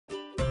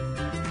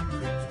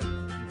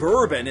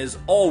Bourbon is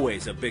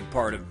always a big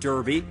part of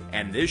Derby,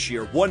 and this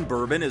year one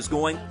bourbon is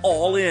going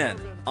all in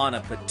on a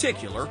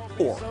particular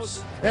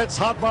horse. It's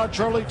Hot Rod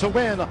Charlie to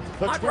win.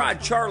 Hot Rod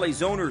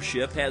Charlie's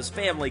ownership has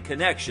family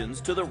connections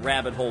to the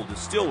Rabbit Hole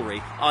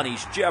Distillery on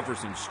East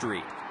Jefferson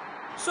Street.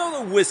 So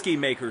the whiskey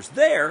makers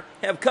there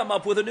have come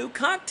up with a new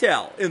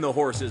cocktail in the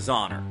horse's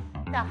honor.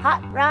 The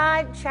Hot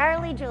Rod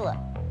Charlie Julep.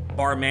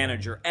 Bar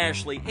manager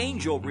Ashley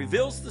Angel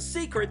reveals the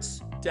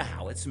secrets to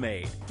how it's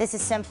made. This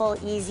is simple,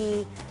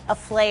 easy, a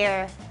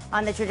flair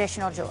on the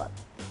traditional julep.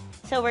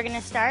 So we're gonna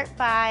start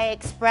by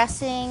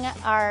expressing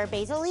our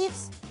basil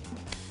leaves.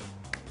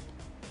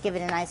 Give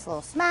it a nice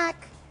little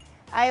smack.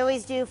 I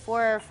always do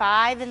 4 or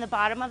 5 in the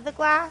bottom of the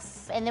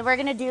glass. And then we're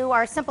gonna do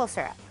our simple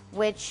syrup,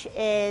 which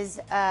is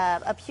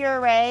a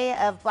puree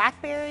of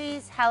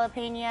blackberries,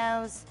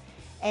 jalapenos,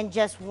 and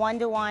just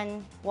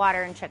 1-to-1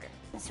 water and sugar.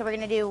 So we're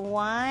gonna do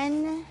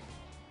 1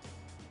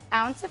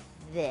 ounce of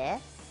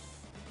this,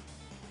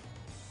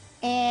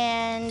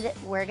 and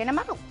we're gonna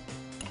muddle.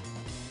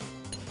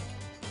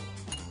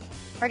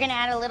 We're gonna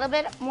add a little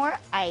bit more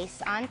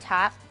ice on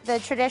top. The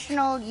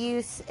traditional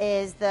use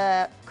is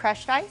the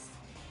crushed ice,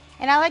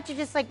 and I like to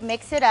just like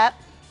mix it up,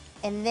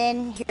 and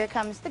then here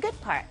comes the good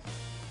part.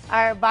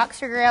 Our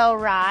Boxer Grill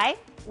rye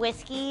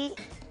whiskey,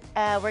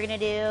 we're gonna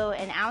do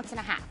 1.5 ounces.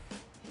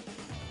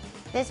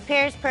 This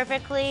pairs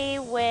perfectly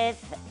with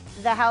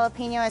the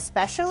jalapeno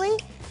especially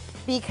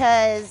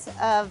because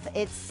of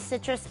its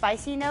citrus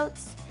spicy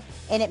notes,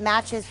 and it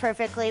matches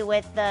perfectly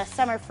with the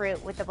summer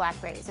fruit with the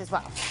blackberries as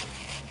well.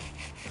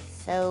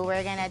 So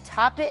we're gonna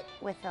top it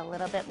with a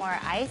little bit more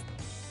ice.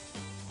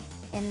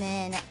 And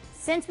then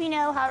since we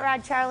know Hot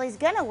Rod Charlie's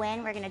gonna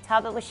win, we're gonna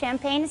top it with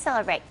champagne to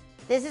celebrate.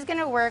 This is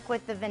gonna work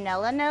with the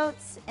vanilla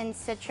notes and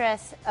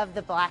citrus of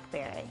the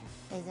blackberry.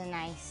 There's a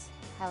nice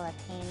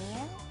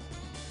jalapeno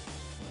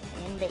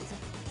and basil.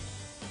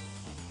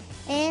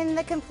 And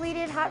the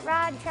completed Hot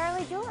Rod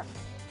Charlie Julep.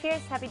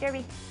 Cheers, happy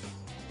Derby.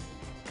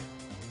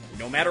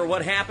 No matter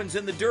what happens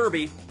in the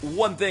Derby,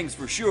 one thing's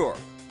for sure.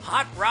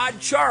 Hot Rod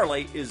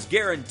Charlie is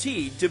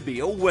guaranteed to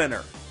be a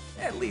winner,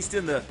 at least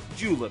in the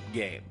julep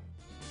game.